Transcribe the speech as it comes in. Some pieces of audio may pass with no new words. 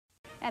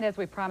And as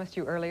we promised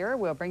you earlier,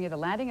 we'll bring you the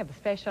landing of the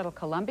Space Shuttle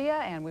Columbia,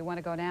 and we want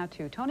to go now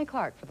to Tony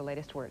Clark for the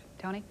latest word.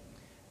 Tony?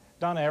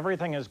 Donna,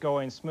 everything is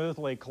going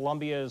smoothly.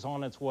 Columbia is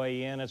on its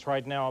way in. It's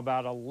right now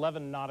about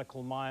 11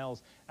 nautical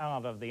miles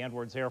out of the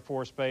Edwards Air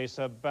Force Base,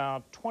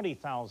 about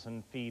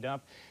 20,000 feet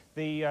up.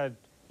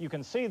 You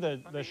can see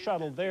the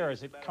shuttle there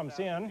as it comes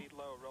in. Feet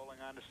low, rolling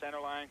onto center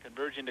line,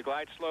 converging to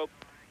glide slope.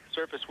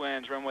 Surface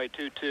winds, runway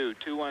 22,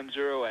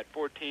 210 at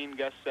 14,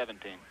 gust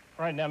 17.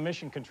 Right now,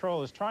 Mission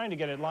Control is trying to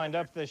get it lined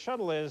up. The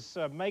shuttle is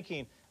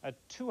making a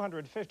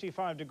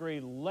 255-degree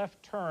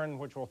left turn,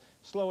 which will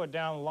slow it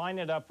down, line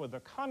it up with a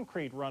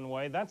concrete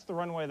runway. That's the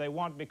runway they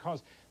want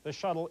because the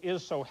shuttle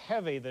is so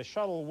heavy. The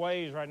shuttle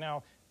weighs right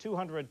now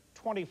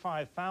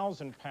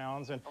 225,000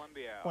 pounds, and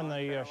when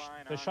the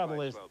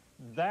shuttle is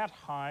that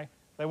high,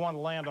 they want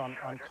to land on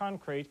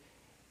concrete.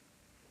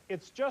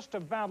 It's just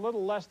about a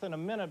little less than a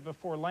minute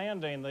before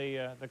landing.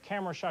 The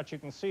camera shot, you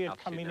can see it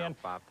coming in.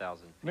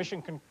 5,000 feet.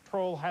 Mission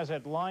Control has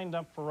it lined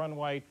up for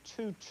runway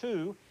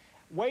 22.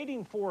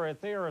 Waiting for it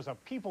there is a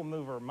people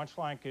mover, much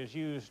like is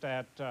used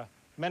at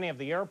many of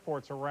the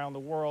airports around the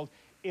world.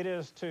 It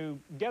is to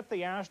get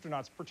the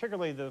astronauts,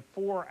 particularly the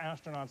 4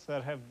 astronauts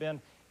that have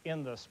been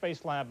in the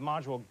Space Lab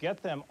module,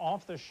 get them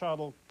off the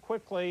shuttle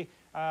quickly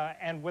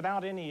and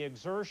without any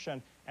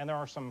exertion. And there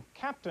are some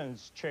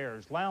captain's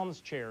chairs,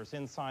 lounge chairs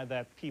inside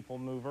that people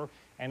mover,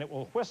 and it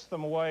will whisk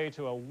them away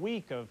to a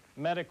week of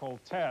medical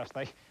tests.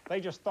 They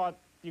just thought,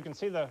 you can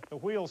see the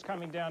wheels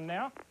coming down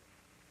now,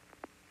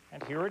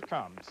 and here it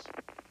comes.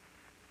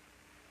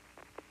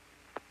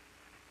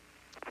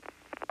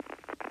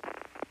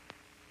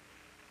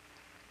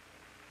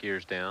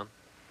 Gears down.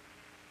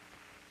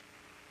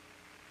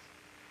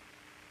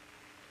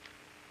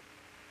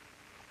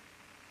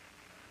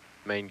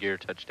 Main gear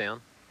touchdown.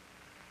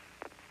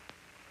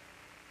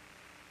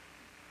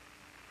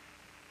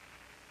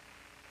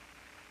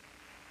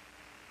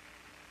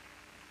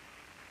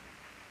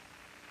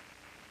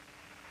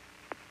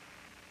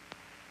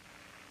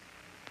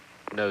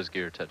 Nose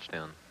gear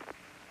touchdown.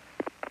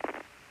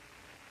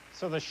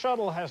 So the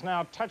shuttle has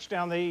now touched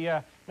down.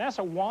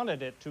 NASA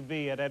wanted it to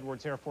be at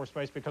Edwards Air Force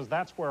Base because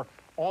that's where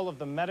all of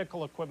the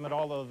medical equipment,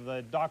 all of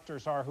the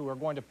doctors are who are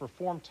going to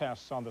perform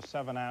tests on the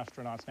 7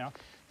 astronauts now.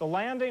 The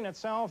landing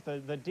itself,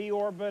 the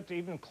deorbit,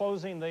 even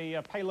closing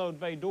the payload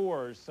bay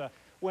doors,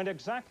 went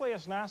exactly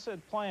as NASA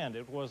had planned.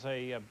 It was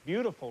a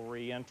beautiful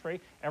re-entry,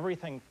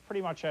 everything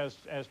pretty much as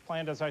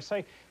planned. As I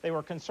say, they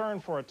were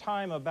concerned for a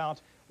time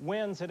about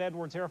winds at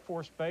Edwards Air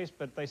Force Base,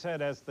 but they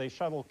said as the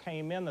shuttle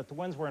came in that the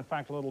winds were in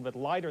fact a little bit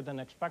lighter than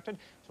expected,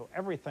 so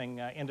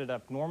everything ended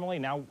up normally.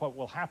 Now what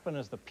will happen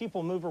is the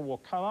people mover will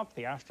come up,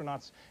 the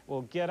astronauts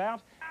will get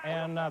out,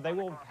 and they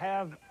will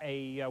have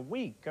a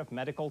week of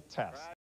medical tests.